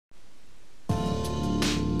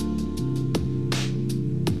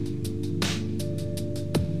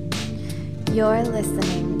You're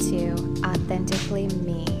listening to Authentically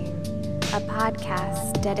Me, a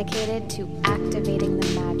podcast dedicated to activating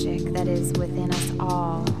the magic that is within us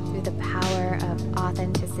all through the power of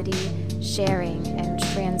authenticity, sharing, and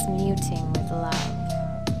transmuting with love.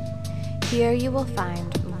 Here you will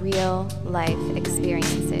find real life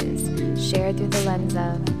experiences shared through the lens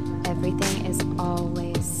of everything is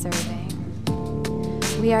always serving.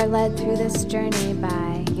 We are led through this journey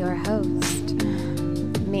by your host,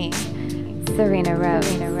 me, Serena Rose.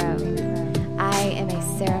 I am a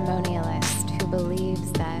ceremonialist who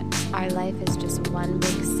believes that our life is just one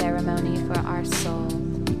big ceremony for our soul.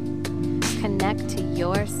 Connect to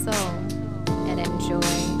your soul and enjoy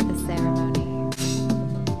the ceremony.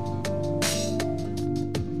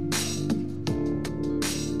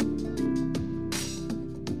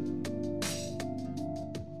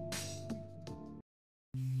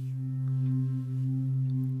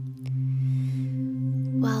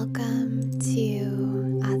 Welcome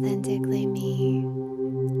to Authentically Me.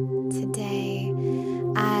 Today,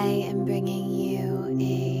 I am bringing you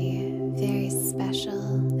a very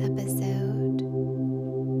special episode.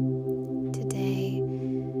 Today,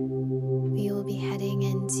 we will be heading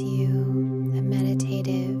into a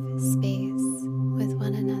meditative space with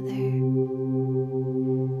one another,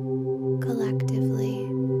 collectively.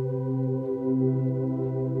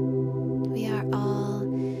 We are all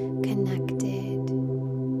connected.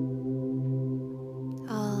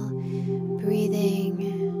 Breathing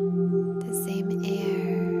the same air,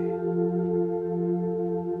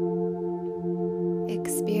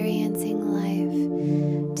 experiencing life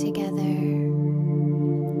together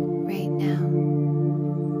right now.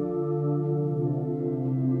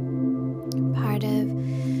 Part of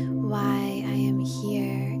why I am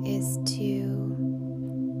here is to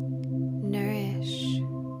nourish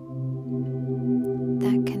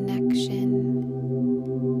that connection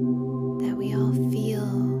that we all feel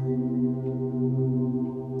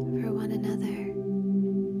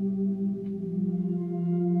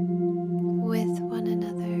with one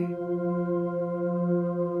another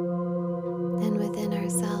and within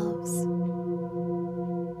ourselves.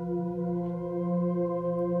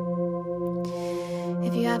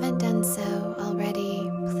 If you haven't done so already,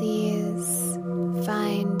 please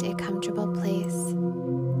find a comfortable place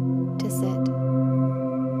to sit,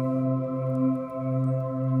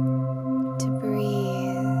 to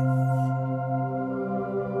breathe,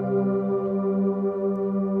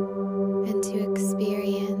 and to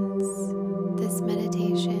experience this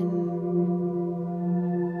meditation.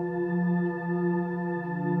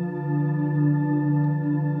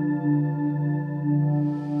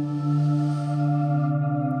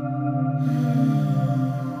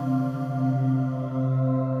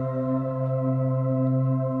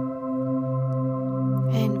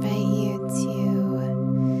 I invite you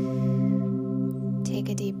to take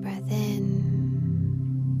a deep breath in,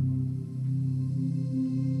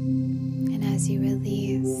 and as you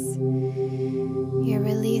release, you're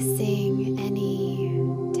releasing any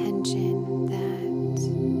tension that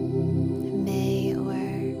may or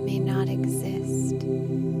may not exist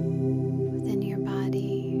within your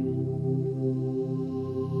body,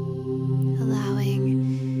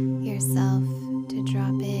 allowing yourself to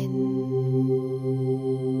drop in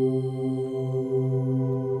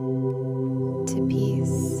to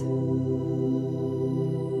peace.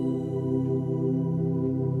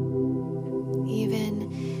 Even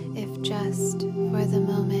if just for the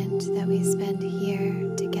moment that we spend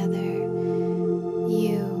here together,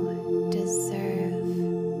 you deserve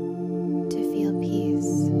to feel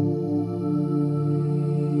peace.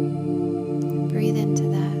 Breathe into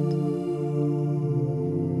that.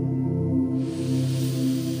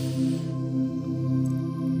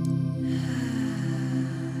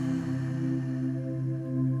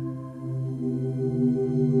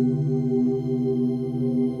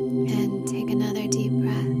 And take another deep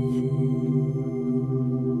breath.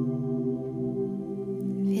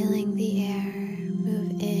 Feeling the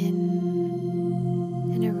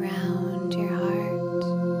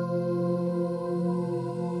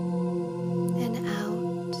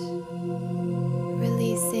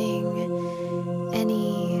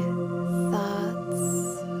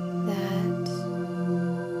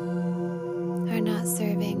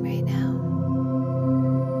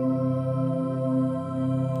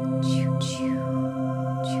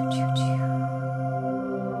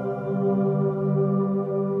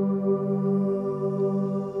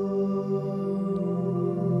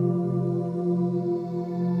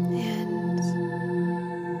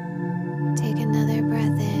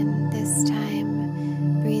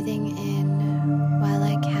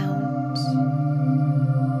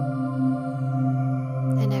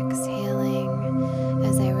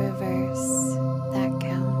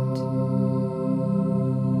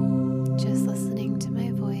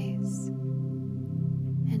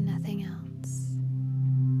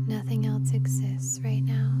exists right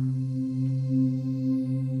now,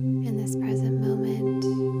 in this present moment.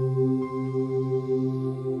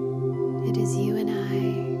 It is you and I,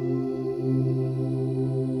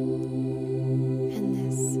 and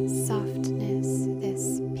this softness,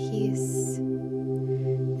 this peace,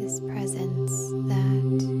 this presence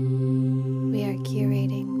that we are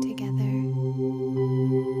curating together.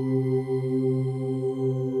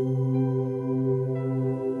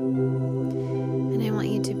 And I want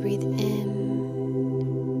you to breathe in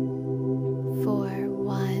for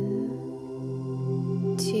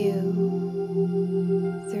 1,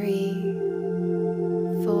 2,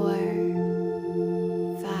 3, 4,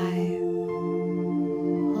 5.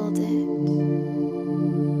 Hold it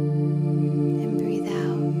and breathe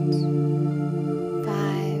out.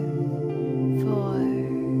 5, 4,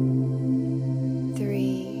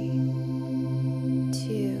 3,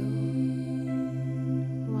 2,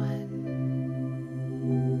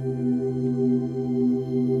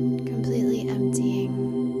 1. Completely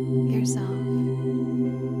emptying yourself.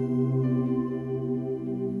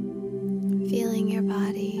 Feeling your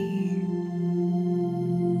body.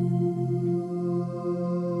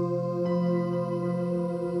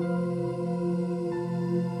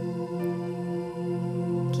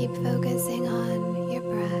 Keep focusing on your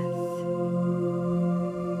breath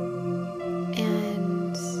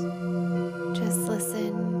and just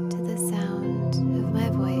listen to the sound of my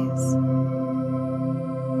voice.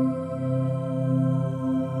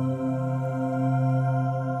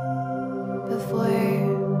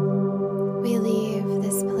 Before we leave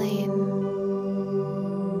this plane,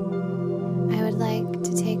 I would like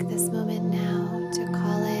to take this moment now to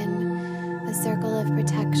call in a circle of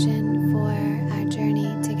protection for our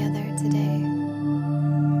journey together today.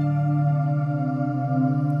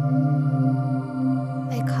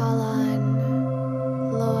 I call on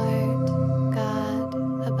Lord God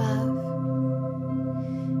above.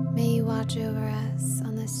 May you watch over us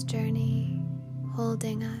on this journey,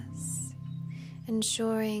 holding us,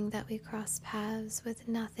 ensuring that we cross paths with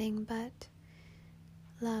nothing but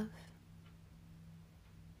love.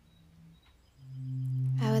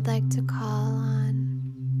 I would like to call on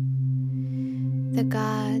the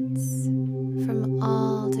gods from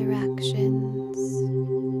all directions,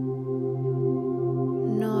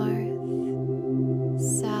 north,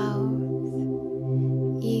 south,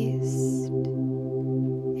 east,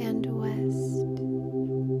 and west.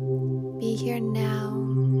 Be here now,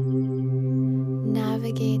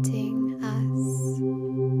 navigating us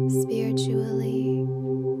spiritually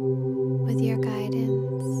with your guidance.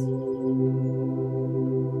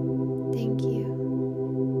 Thank you.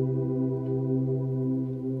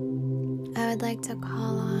 I would like to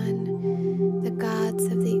call on the gods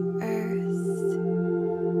of the earth,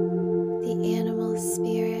 the animal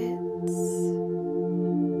spirits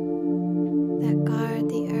that guard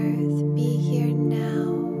the earth. Be here now.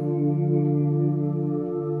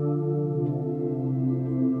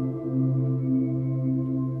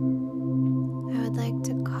 I would like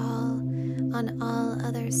to call on all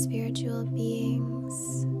other spiritual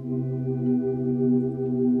beings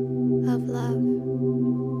of love,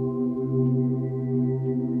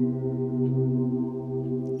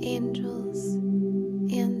 angels,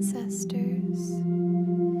 ancestors,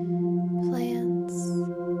 plants.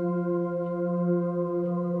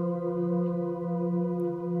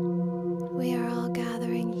 We are all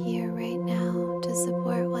gathering here right now to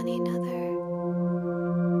support one another.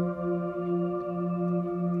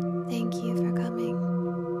 Thank you for coming.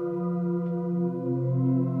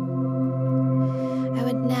 I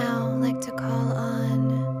would now like to call on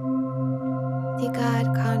the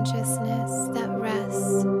God consciousness that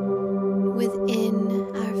rests within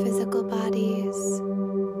our physical bodies.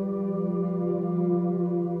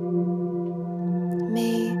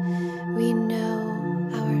 May we know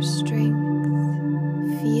our strength,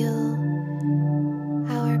 feel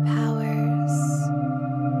our powers,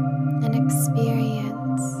 and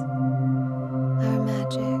experience our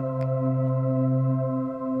magic.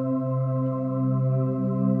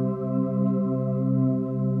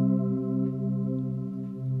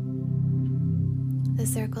 The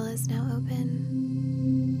circle is now open.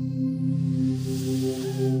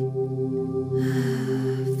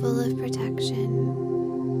 Full of protection.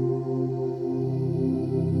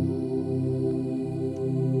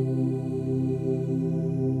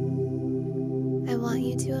 I want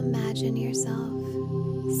you to imagine yourself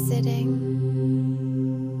sitting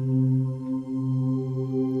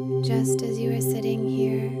just as you are sitting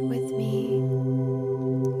here with me.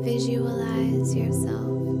 Visualize yourself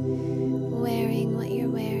wearing what you're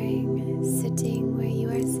wearing, sitting where you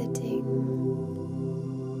are sitting,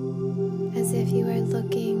 as if you are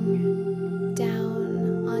looking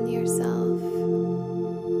down on yourself.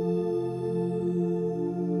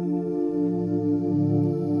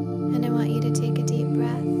 And I want you to take a deep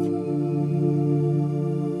breath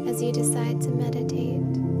as you decide to meditate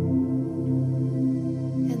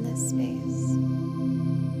in this space.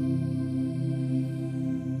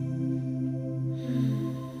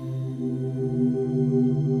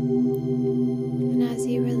 And as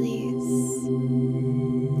you release,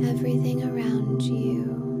 everything around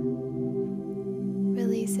you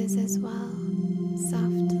releases as well,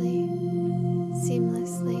 softly,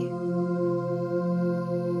 seamlessly.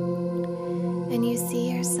 And you see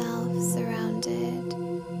yourself surrounded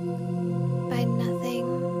by nothing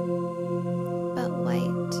but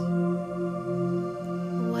white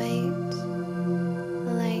light,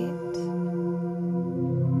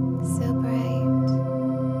 so bright,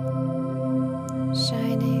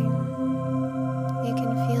 shining. You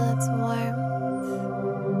can feel its warmth.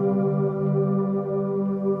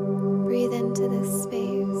 Breathe into this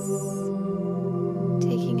space,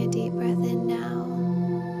 taking a deep breath in now.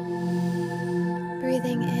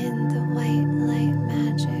 Breathing in the white light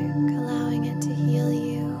magic, allowing it to heal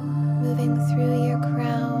you, moving through your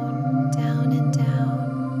crown, down and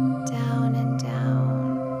down, down and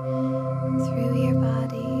down, through your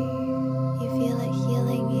body. You feel it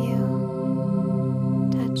healing you,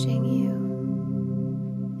 touching you,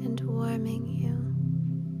 and warming you.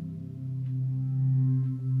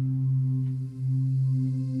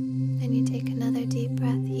 And you take another deep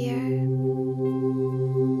breath here.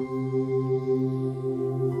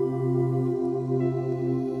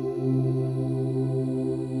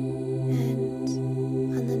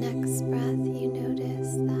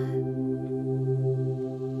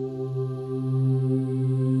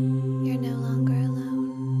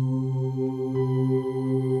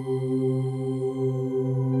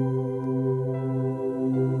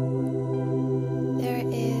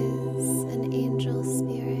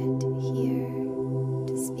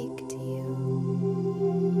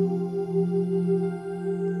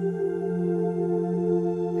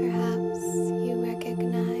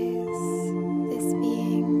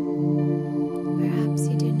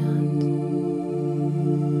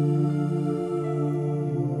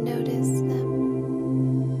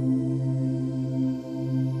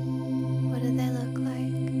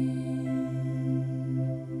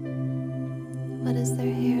 What does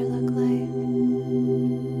their hair look like?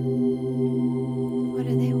 What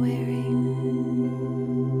are they wearing?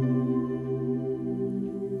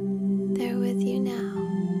 They're with you now.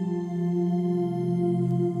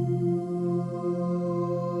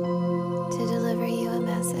 To deliver you a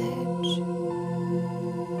message.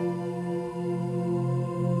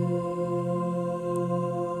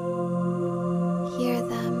 Hear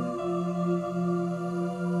them.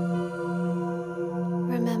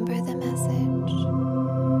 Remember the message.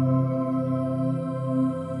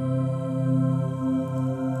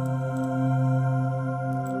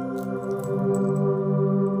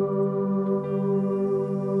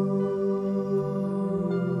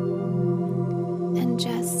 And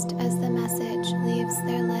just as the message leaves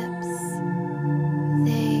their lips,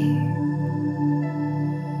 they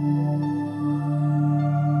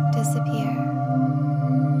disappear.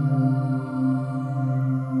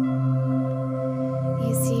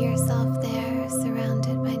 You see yourself there,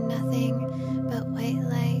 surrounded by nothing but white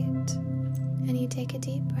light, and you take a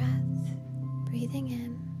deep breath, breathing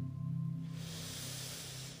in.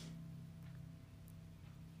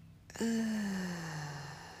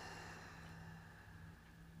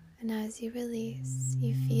 And as you release,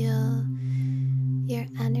 you feel your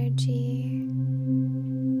energy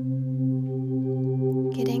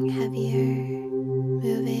getting heavier,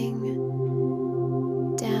 moving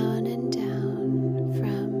down and down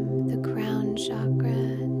from the crown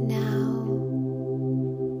chakra now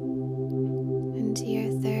into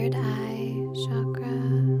your third eye chakra.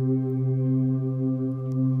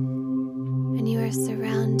 And you are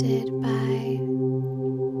surrounded by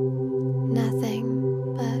nothing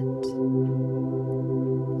but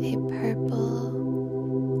a purple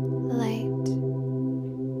light.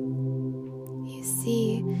 You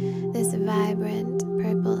see this vibrant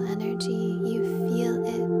purple energy. You feel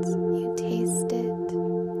it. You taste it.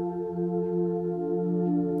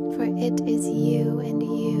 For it is you, and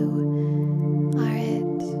you are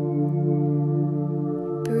it.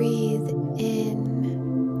 Breathe in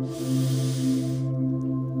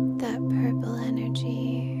that purple energy.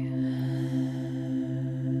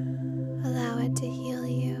 Allow it to heal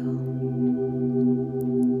you,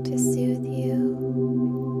 to soothe you.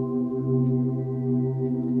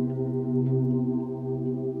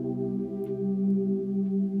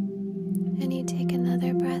 And you take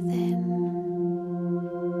another breath in.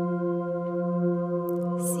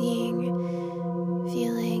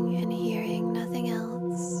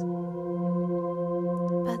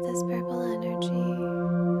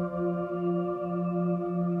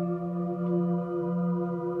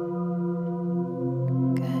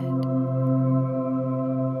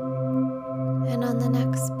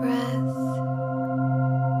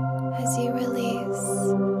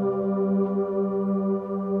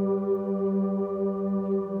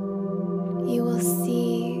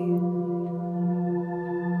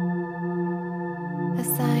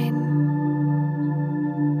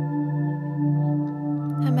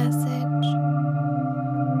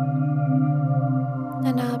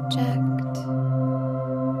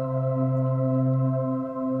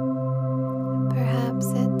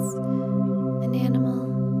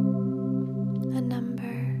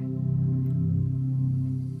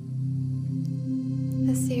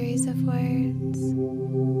 of words,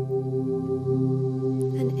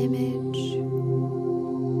 an image.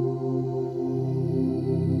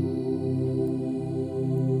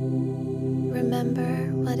 Remember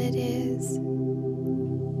what it is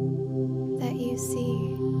that you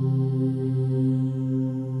see.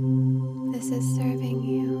 This is serving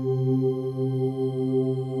you.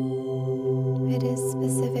 It is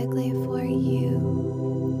specifically for you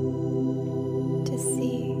to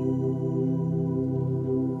see.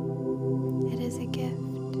 It is a gift.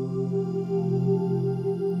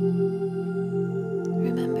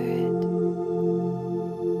 Remember it.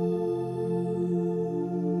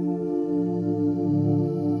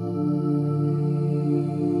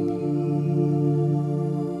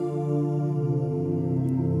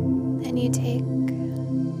 Then you take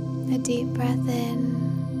a deep breath in,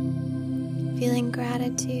 feeling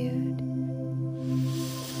gratitude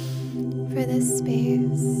for this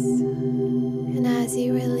space. And as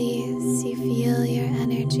you release, you feel your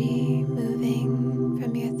energy moving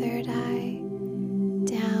from your third eye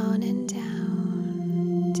down and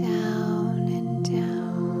down, down and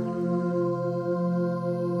down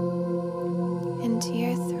into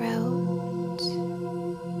your throat.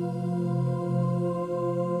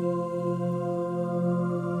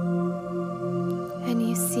 And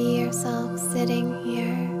you see yourself sitting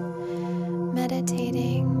here,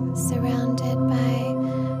 meditating, surrounded by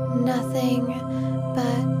nothing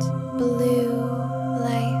but blue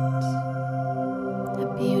light, a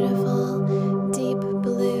beautiful deep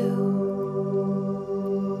blue.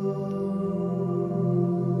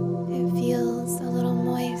 It feels a little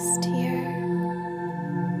moist here.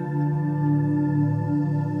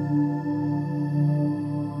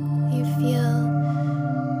 You feel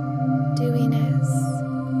dewiness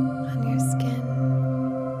on your skin.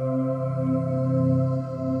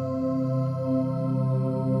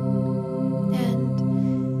 And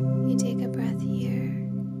you take a breath here,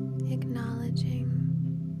 acknowledging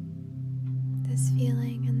this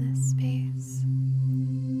feeling in this space.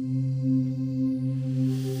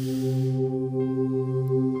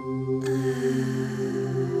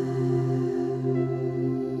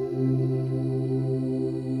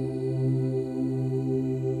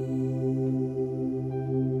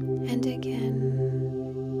 And again.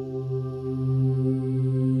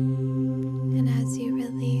 And as you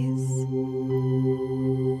release,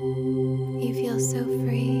 you feel so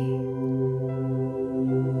free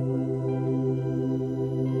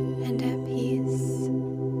and at peace.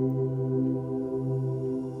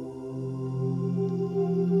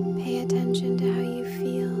 Pay attention to how you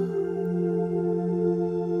feel.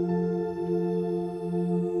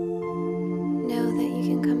 Know that you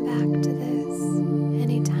can come back to this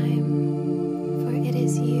anytime, for it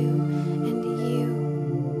is you and you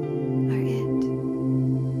are it.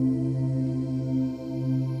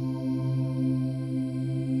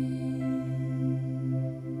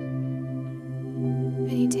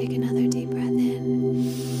 And you take another deep breath in,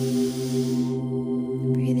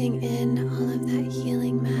 breathing in all of that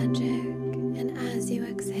healing magic. And as you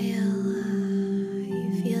exhale,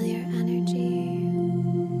 you feel your energy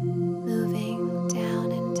moving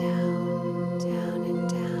down and down, down and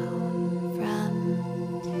down from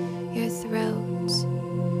your throat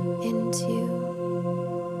into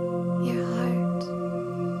your heart.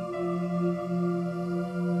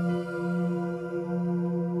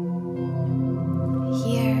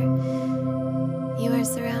 Here, you are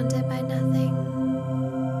surrounded by nothing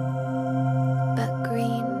but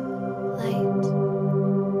green light.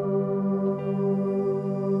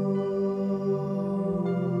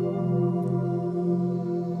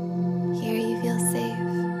 Here you feel safe.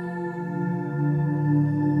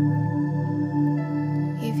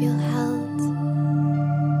 You feel held.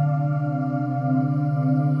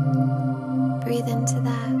 Breathe into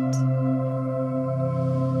that.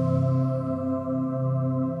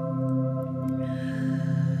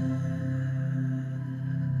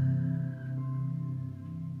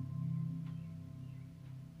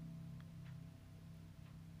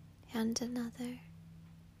 And another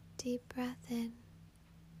deep breath in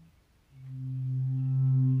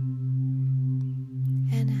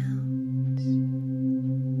and out.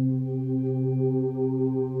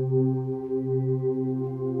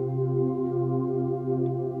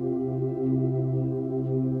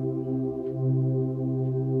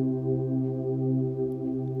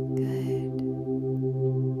 Good.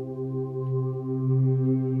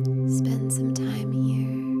 Spend some time here.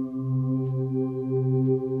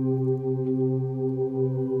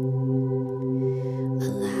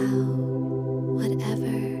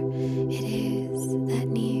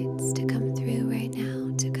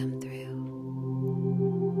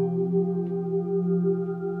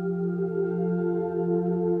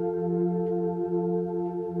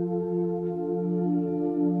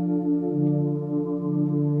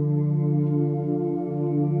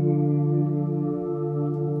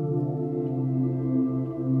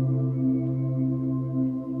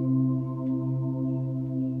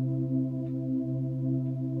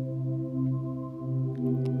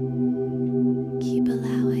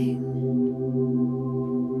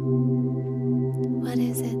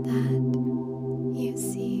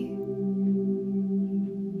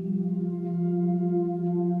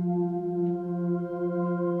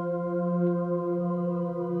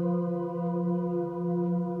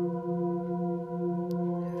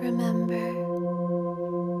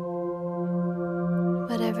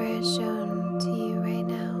 Whatever is shown to you right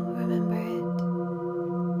now, remember it,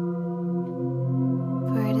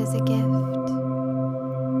 for it is a gift.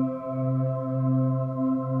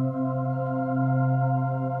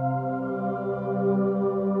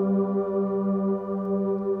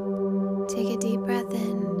 Take a deep breath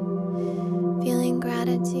in, feeling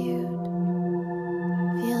gratitude,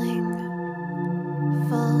 feeling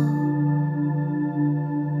full,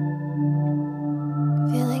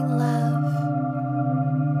 feeling love.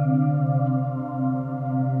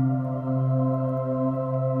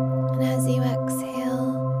 And as you exhale,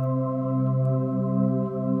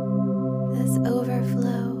 this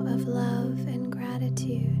overflow of love and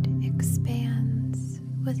gratitude expands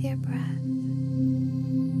with your breath.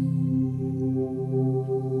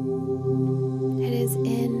 It is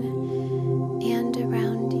in and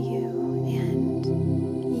around you, and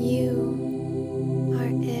you are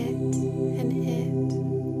it, and it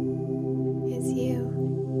is you.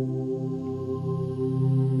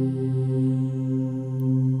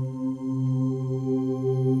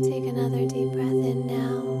 Take another deep breath in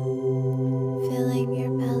now, filling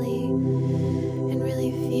your belly and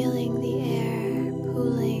really feeling the air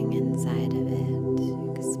pooling inside of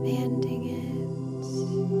it, expanding it.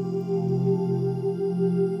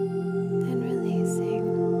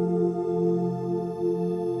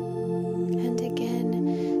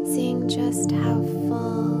 Just how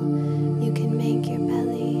full you can make your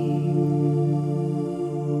belly,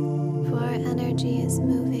 for energy is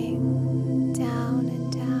moving down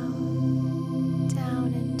and down,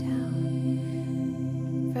 down and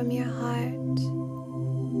down, from your heart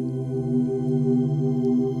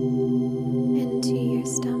into your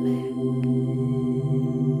stomach,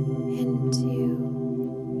 into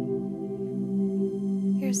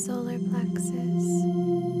your solar plexus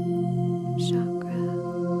chakra.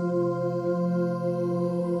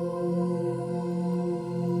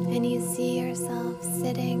 And you see yourself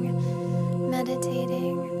sitting,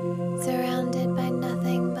 meditating, surrounded by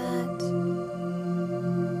nothing but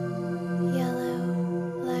yellow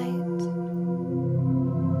light.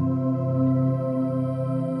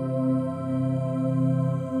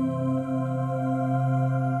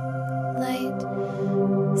 Light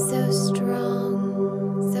so strong,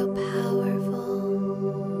 so powerful.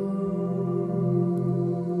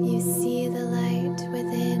 You see the light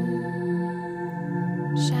within,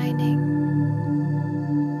 shining,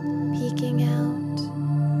 peeking out,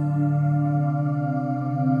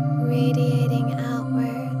 radiating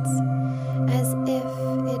outwards as if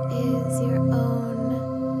it is your own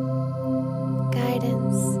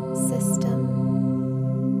guidance system,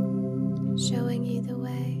 showing you the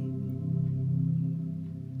way.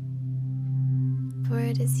 For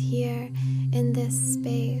it is here in this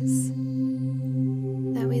space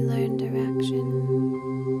that we learn direction.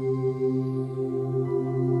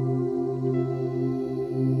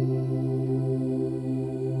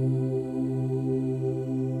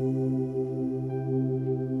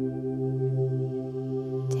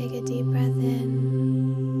 Take a deep breath in,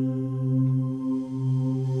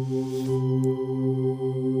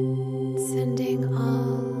 sending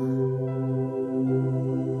all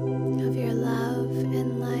of your love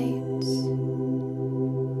and light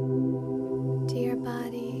to your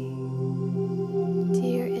body, to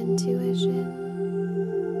your intuition,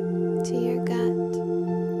 to your gut.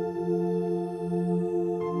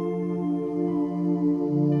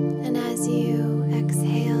 And as you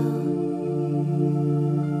exhale,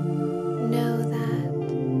 know that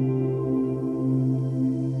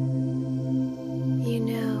you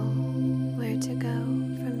know where to go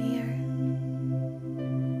from here.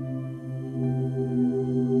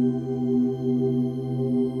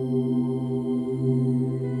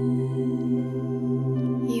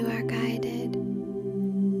 You are guided.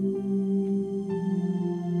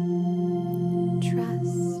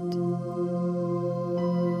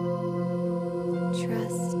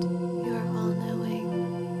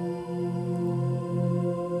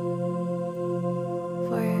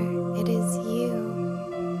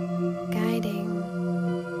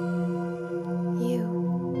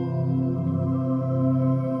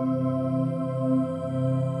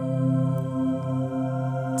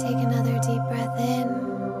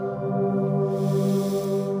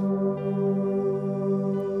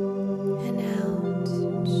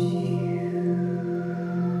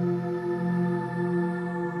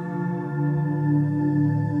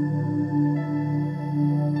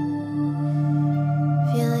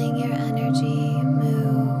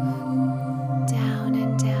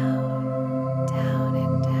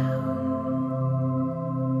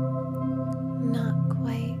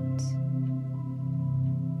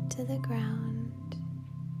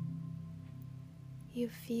 You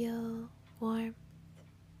feel warmth.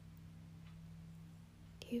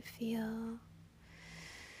 You feel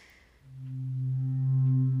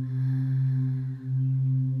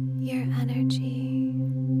your energy.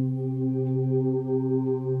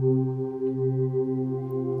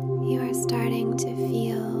 You are starting to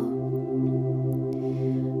feel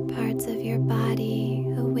parts of your body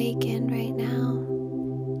awaken right now.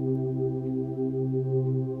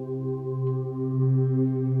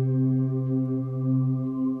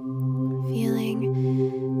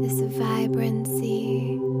 Feeling this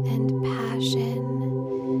vibrancy and passion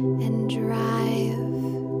and drive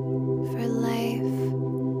for life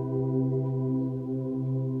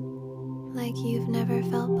like you've never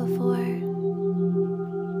felt before.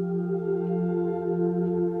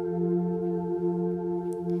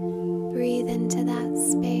 Breathe into that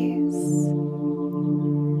space,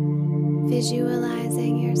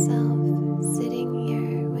 visualizing yourself sitting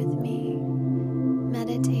here with me,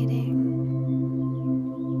 meditating,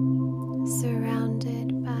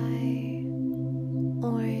 surrounded by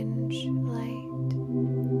orange light.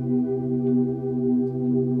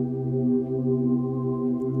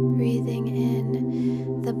 Breathing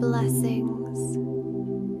in the blessings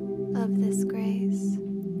of this grace.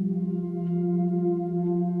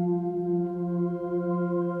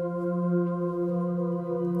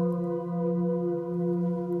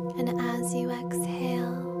 And as you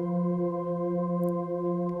exhale,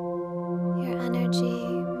 your energy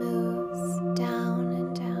moves down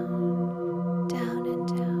and down, down and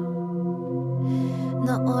down. And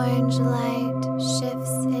the orange light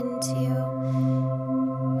shifts into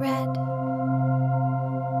red.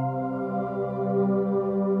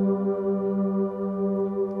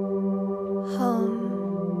 Home.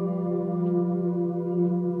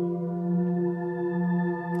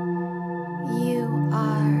 You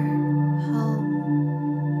are home.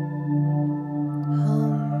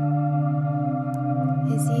 Home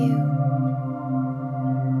is you.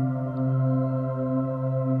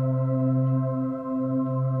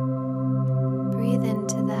 Breathe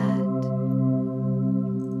into that.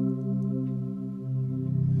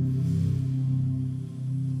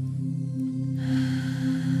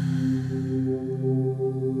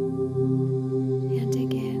 And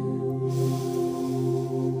again.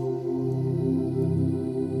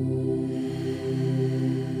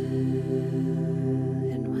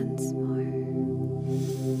 And once more.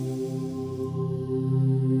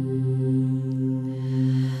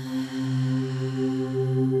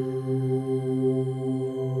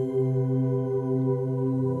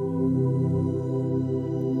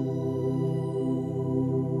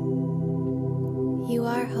 You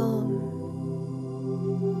are home.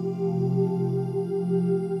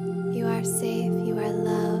 You are safe. You are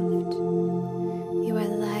loved. You are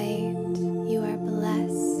light. You are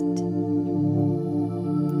blessed.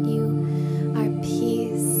 You are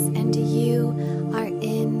peace, and you are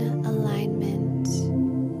in alignment.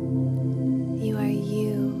 You are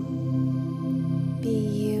you. Be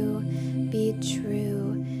you. Be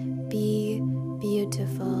true. Be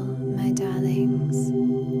beautiful, my darlings.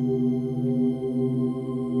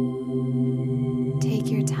 Take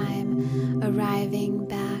your time arriving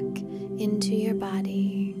back into your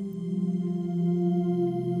body.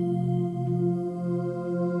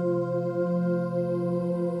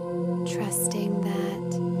 Trusting that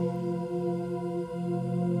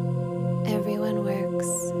everyone works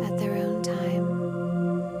at their own time,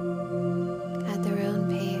 at their own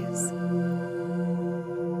pace,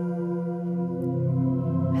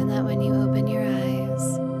 and that when you open your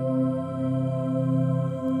eyes,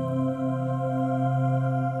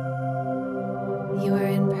 you are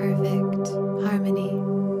in perfect harmony.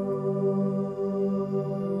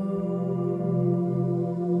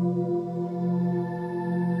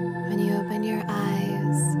 When you open your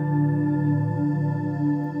eyes,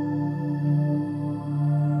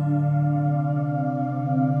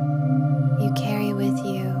 you carry with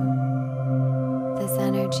you this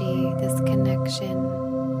energy, this connection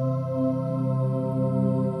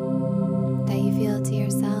that you feel to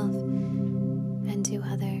yourself and to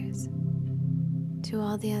others, to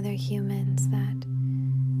all the other humans that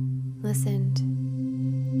listened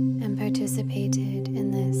and participated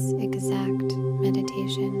in this exact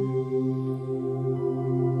meditation.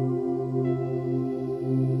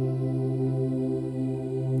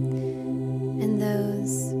 And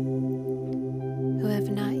those who have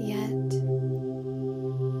not yet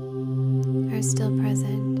are still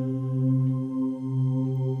present.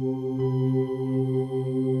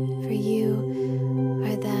 For you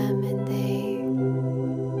are them and they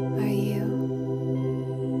are you.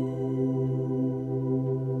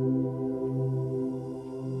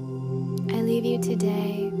 I leave leave you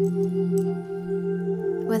today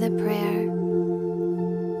with a prayer.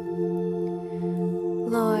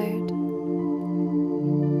 Lord,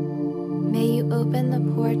 may you open the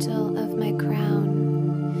portal of my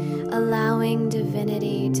crown, allowing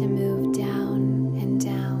divinity to move down and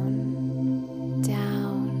down,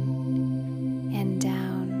 down and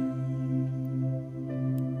down.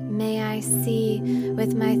 May I see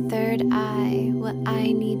with my third eye what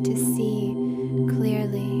I need to see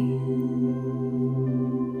clearly.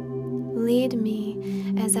 Lead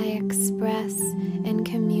me as I express and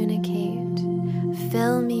communicate.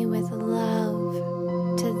 Fill me with love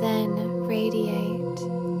to then radiate.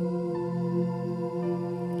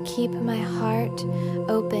 Keep my heart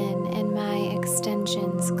open and my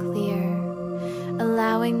extensions clear,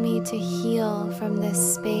 allowing me to heal from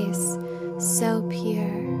this space so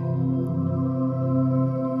pure.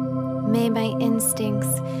 May my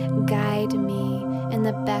instincts guide me in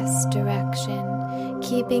the best direction,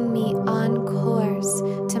 keeping me on course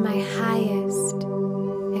to my highest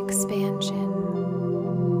expansion.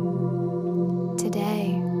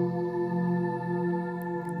 Today,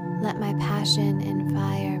 let my passion and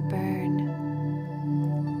fire burn,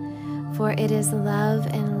 for it is love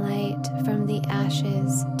and light from the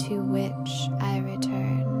ashes to which I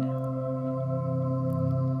return.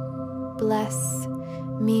 Bless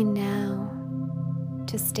me now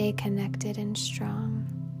to stay connected and strong.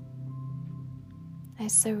 I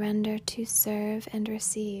surrender to serve and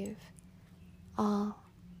receive all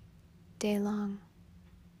day long.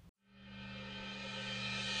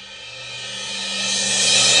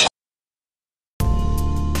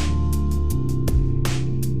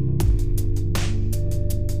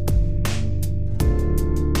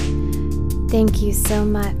 Thank you so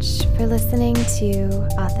much for listening to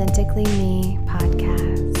Authentically Me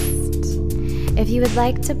podcast. If you would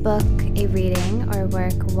like to book a reading or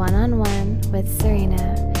work one-on-one with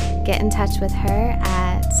Serena, get in touch with her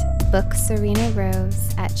at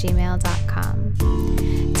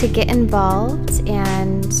bookserenarose@gmail.com. To get involved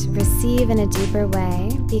and receive in a deeper way,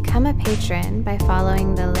 become a patron by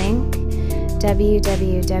following the link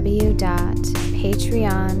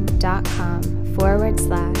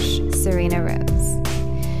www.patreon.com/Serena Rose.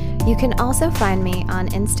 You can also find me on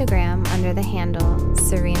Instagram under the handle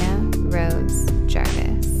Serena Rose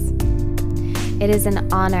Jarvis. It is an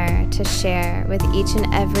honor to share with each and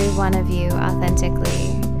every one of you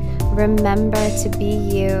authentically. Remember to be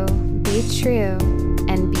you, be true,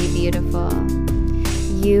 and be beautiful.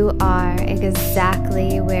 You are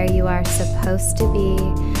exactly where you are supposed to be,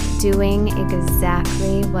 doing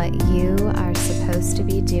exactly what you are supposed to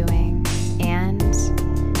be doing. And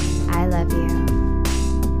I love you.